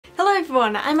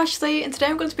everyone, I'm Ashley and today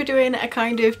I'm going to be doing a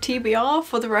kind of TBR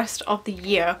for the rest of the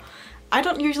year. I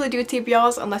don't usually do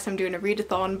TBRs unless I'm doing a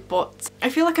readathon, but I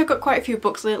feel like I've got quite a few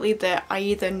books lately that I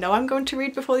either know I'm going to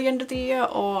read before the end of the year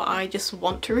or I just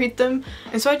want to read them.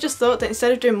 And so I just thought that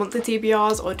instead of doing monthly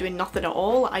TBRs or doing nothing at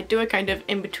all, I'd do a kind of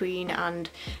in-between and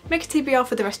make a TBR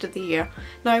for the rest of the year.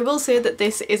 Now I will say that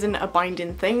this isn't a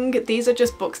binding thing, these are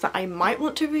just books that I might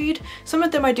want to read. Some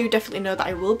of them I do definitely know that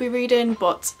I will be reading,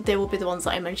 but they will be the ones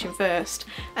that I mention first.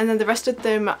 And then the rest of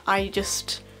them I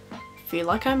just feel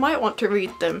like I might want to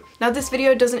read them. Now this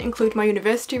video doesn't include my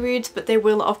university reads, but they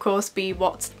will of course be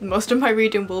what most of my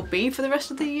reading will be for the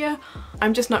rest of the year.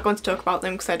 I'm just not going to talk about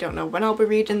them because I don't know when I'll be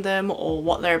reading them or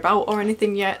what they're about or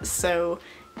anything yet, so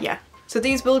yeah. So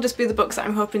these will just be the books that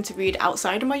I'm hoping to read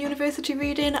outside of my university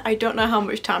reading. I don't know how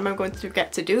much time I'm going to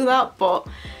get to do that, but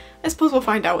I suppose we'll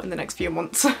find out in the next few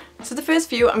months. So the first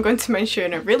few I'm going to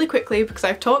mention really quickly because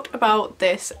I've talked about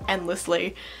this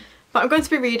endlessly. But I'm going to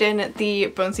be reading the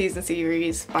Bone Season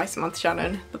series by Samantha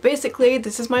Shannon. But basically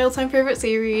this is my all-time favourite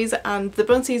series, and the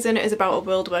Bone Season is about a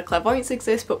world where clairvoyance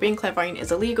exists but being clairvoyant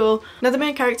is illegal. Now the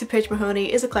main character Paige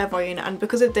Mahoney is a clairvoyant, and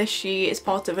because of this she is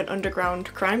part of an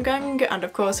underground crime gang, and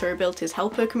of course her abilities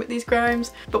help her commit these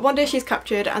crimes. But one day she's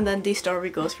captured and then the story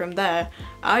goes from there.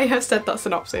 I have said that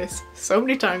synopsis so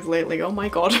many times lately, oh my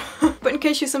god. But in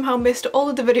case you somehow missed all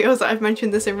of the videos that I've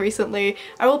mentioned this in recently,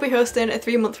 I will be hosting a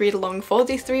 3-month read along for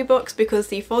these 3 books because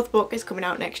the 4th book is coming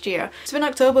out next year. So in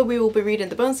October we will be reading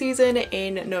the Bone Season,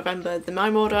 in November the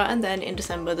Mime Order, and then in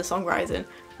December the Song Rising.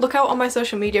 Look out on my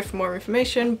social media for more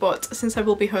information, but since I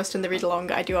will be hosting the read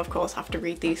along I do of course have to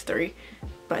read these 3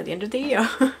 by the end of the year.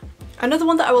 Another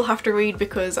one that I will have to read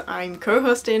because I'm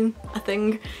co-hosting a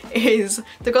thing is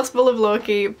The Gospel of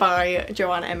Loki by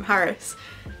Joanne M. Harris.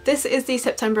 This is the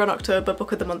September and October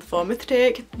book of the month for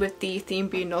Mythtake, with the theme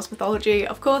being Norse mythology.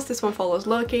 Of course this one follows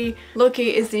Loki.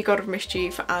 Loki is the god of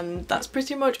mischief and that's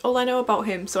pretty much all I know about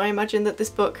him, so I imagine that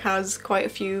this book has quite a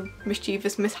few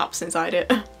mischievous mishaps inside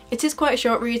it. It is quite a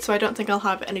short read, so I don't think I'll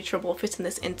have any trouble fitting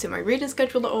this into my reading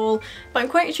schedule at all, but I'm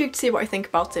quite intrigued to see what I think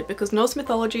about it because Norse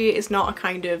mythology is not a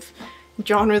kind of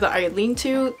genre that I lean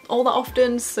to all that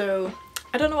often, so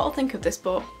I don't know what I'll think of this,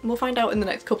 but we'll find out in the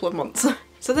next couple of months.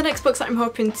 So the next books that I'm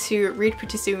hoping to read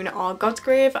pretty soon are God's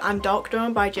Grave and Dark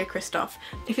Dawn by J. Kristoff.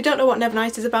 If you don't know what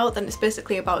Nevernight is about, then it's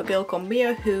basically about a girl called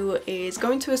Mia who is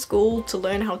going to a school to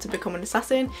learn how to become an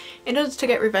assassin in order to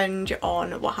get revenge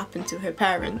on what happened to her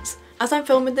parents. As I'm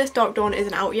filming this, Dark Dawn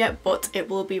isn't out yet, but it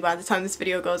will be by the time this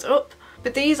video goes up.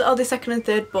 But these are the 2nd and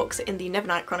 3rd books in the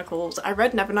Nevernight Chronicles. I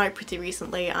read Nevernight pretty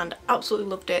recently and absolutely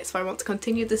loved it, so I want to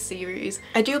continue this series.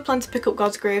 I do plan to pick up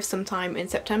God's Grave sometime in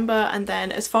September, and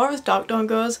then as far as Dark Dawn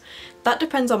goes, that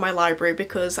depends on my library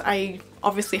because I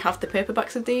obviously have the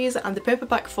paperbacks of these, and the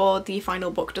paperback for the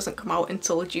final book doesn't come out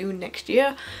until June next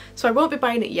year, so I won't be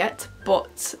buying it yet,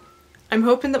 but I'm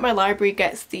hoping that my library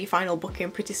gets the final book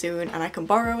in pretty soon and I can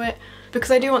borrow it, because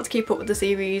I do want to keep up with the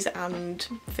series and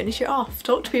finish it off,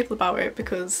 talk to people about it,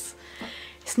 because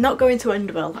it's not going to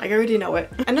end well, I already know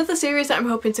it. Another series that I'm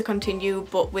hoping to continue,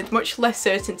 but with much less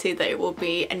certainty that it will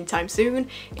be anytime soon,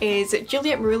 is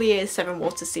Juliet Marillier's Seven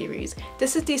Waters series.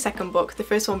 This is the 2nd book, the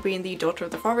first one being The Daughter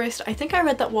of the Forest. I think I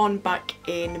read that one back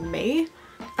in May.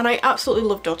 And I absolutely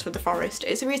love Daughter of the Forest.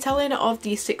 It's a retelling of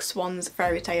the Six Swans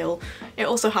fairy tale. It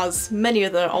also has many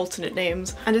other alternate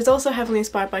names and is also heavily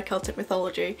inspired by Celtic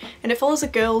mythology, and it follows a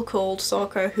girl called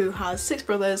Sorka who has 6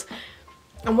 brothers,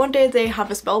 and one day they have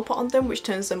a spell put on them which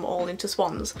turns them all into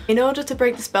swans. In order to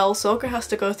break the spell, Sorka has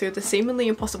to go through the seemingly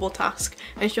impossible task,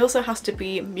 and she also has to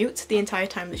be mute the entire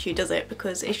time that she does it,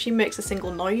 because if she makes a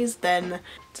single noise then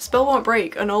the spell won't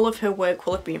break and all of her work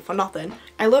will have been for nothing.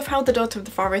 I love how The Daughter of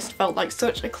the Forest felt like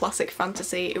such a classic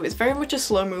fantasy. It was very much a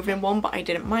slow moving one, but I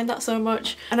didn't mind that so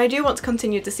much, and I do want to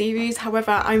continue the series.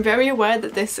 However, I'm very aware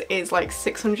that this is like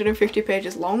 650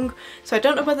 pages long, so I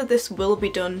don't know whether this will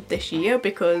be done this year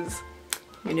because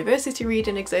university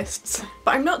reading exists.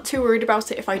 But I'm not too worried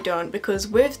about it if I don't, because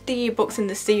with the books in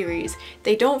the series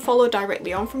they don't follow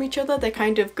directly on from each other, they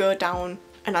kind of go down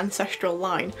an ancestral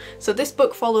line. So this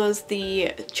book follows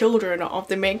the children of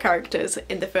the main characters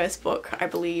in the 1st book, I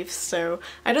believe, so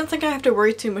I don't think I have to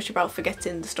worry too much about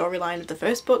forgetting the storyline of the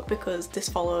 1st book because this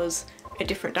follows a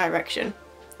different direction,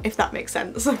 if that makes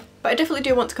sense. But I definitely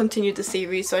do want to continue the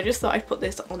series, so I just thought I'd put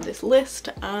this on this list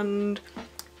and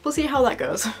we'll see how that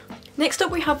goes. Next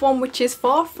up we have one which is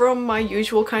far from my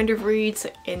usual kind of reads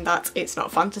in that it's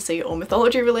not fantasy or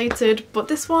mythology related, but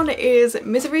this one is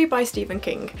Misery by Stephen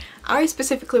King. I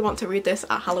specifically want to read this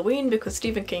at Halloween because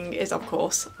Stephen King is of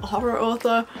course a horror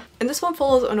author, and this one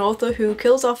follows an author who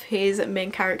kills off his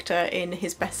main character in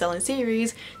his best-selling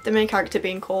series, the main character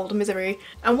being called Misery,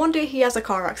 and one day he has a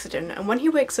car accident, and when he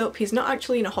wakes up he's not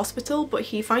actually in a hospital, but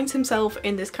he finds himself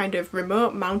in this kind of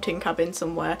remote mountain cabin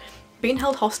somewhere, being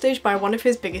held hostage by one of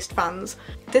his biggest fans.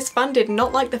 This fan did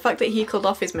not like the fact that he killed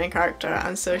off his main character,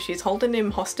 and so she's holding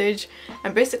him hostage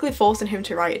and basically forcing him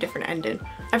to write a different ending.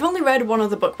 I've only read one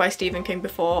other book by Stephen King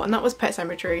before, and that was Pet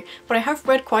Sematary, but I have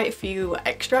read quite a few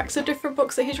extracts of different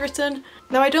books that he's written.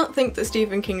 Now I don't think that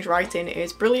Stephen King's writing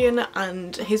is brilliant,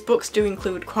 and his books do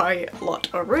include quite a lot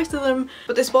of racism,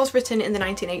 but this was written in the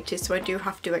 1980s, so I do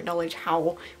have to acknowledge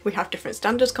how we have different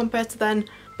standards compared to then.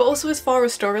 But also as far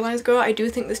as storylines go, I do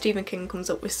think that Stephen King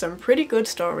comes up with some pretty good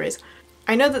stories.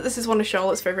 I know that this is one of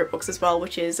Charlotte's favourite books as well,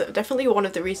 which is definitely one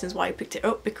of the reasons why I picked it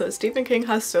up, because Stephen King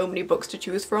has so many books to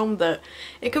choose from that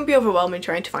it can be overwhelming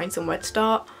trying to find somewhere to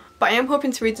start. But I am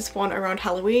hoping to read this one around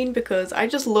Halloween because I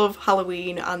just love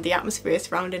Halloween and the atmosphere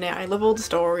surrounding it. I love all the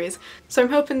stories, so I'm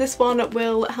hoping this one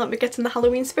will help me get in the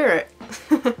Halloween spirit.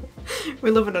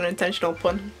 We love an unintentional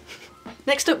pun.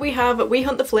 Next up we have We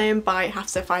Hunt the Flame by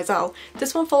Hafsa Faizal.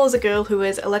 This one follows a girl who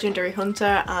is a legendary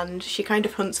hunter, and she kind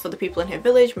of hunts for the people in her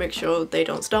village, make sure they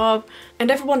don't starve.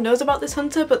 And everyone knows about this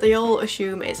hunter, but they all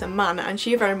assume it's a man, and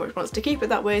she very much wants to keep it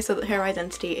that way so that her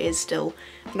identity is still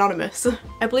anonymous.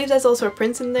 I believe there's also a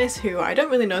prince in this who I don't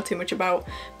really know too much about,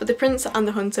 but the prince and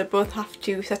the hunter both have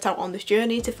to set out on this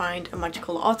journey to find a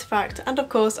magical artifact, and of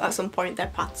course at some point their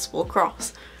paths will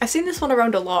cross. I've seen this one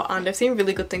around a lot and I've seen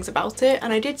really good things about it,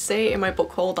 and I did say in my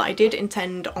book haul that I did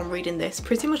intend on reading this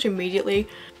pretty much immediately,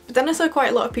 but then I saw quite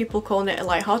a lot of people calling it a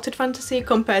light-hearted fantasy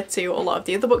compared to a lot of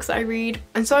the other books that I read,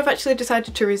 and so I've actually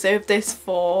decided to reserve this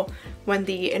for when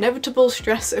the inevitable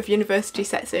stress of university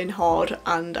sets in hard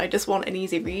and I just want an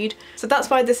easy read. So that's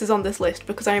why this is on this list,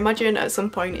 because I imagine at some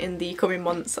point in the coming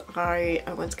months I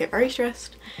am going to get very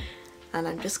stressed and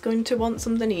I'm just going to want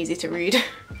something easy to read.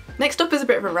 Next up is a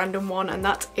bit of a random one, and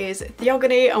that is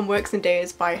Theogony and Works and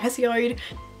Days by Hesiod.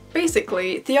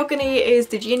 Basically, Theogony is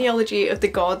the genealogy of the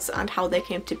gods and how they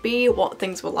came to be, what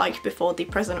things were like before the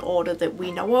present order that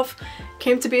we know of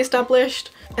came to be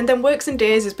established. And then Works and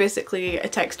Days is basically a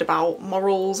text about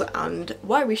morals and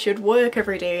why we should work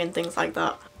every day and things like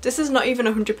that. This is not even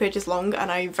 100 pages long, and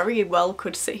I very well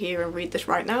could sit here and read this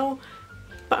right now,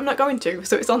 but I'm not going to,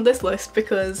 so it's on this list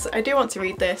because I do want to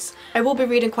read this. I will be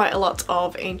reading quite a lot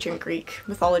of ancient Greek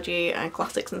mythology and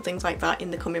classics and things like that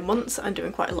in the coming months and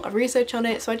doing quite a lot of research on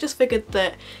it, so I just figured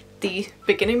that the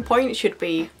beginning point should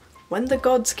be when the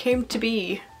gods came to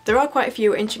be. There are quite a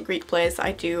few ancient Greek plays that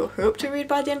I do hope to read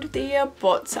by the end of the year,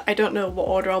 but I don't know what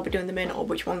order I'll be doing them in or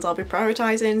which ones I'll be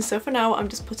prioritising, so for now I'm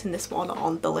just putting this one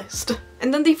on the list.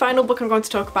 And then the final book I'm going to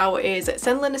talk about is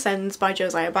Senlin Ascends by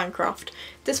Josiah Bancroft.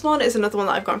 This one is another one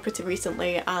that I've gotten pretty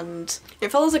recently, and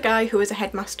it follows a guy who is a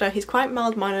headmaster. He's quite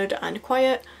mild-mannered and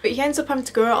quiet, but he ends up having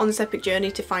to go on this epic journey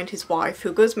to find his wife,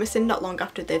 who goes missing not long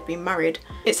after they've been married.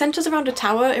 It centres around a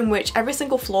tower in which every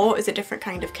single floor is a different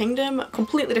kind of kingdom, a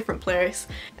completely different place,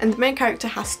 and the main character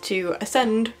has to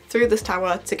ascend through this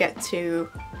tower to get to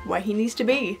where he needs to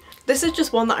be. This is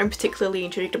just one that I'm particularly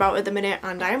intrigued about at the minute,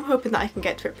 and I am hoping that I can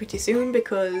get to it pretty soon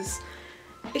because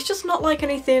it's just not like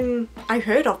anything I've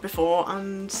heard of before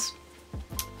and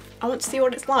I want to see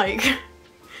what it's like.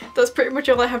 That's pretty much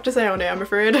all I have to say on it, I'm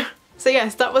afraid. So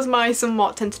yes, that was my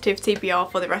somewhat tentative TBR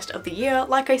for the rest of the year.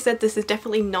 Like I said, this is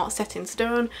definitely not set in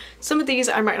stone. Some of these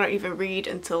I might not even read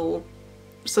until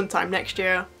sometime next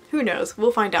year. Who knows,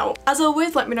 we'll find out. As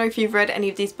always, let me know if you've read any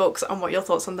of these books and what your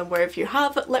thoughts on them were if you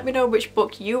have. Let me know which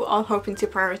book you are hoping to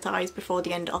prioritise before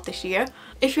the end of this year.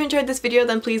 If you enjoyed this video,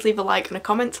 then please leave a like and a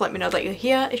comment to let me know that you're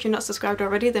here. If you're not subscribed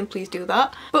already, then please do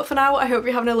that. But for now, I hope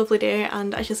you're having a lovely day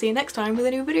and I shall see you next time with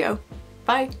a new video.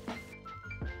 Bye!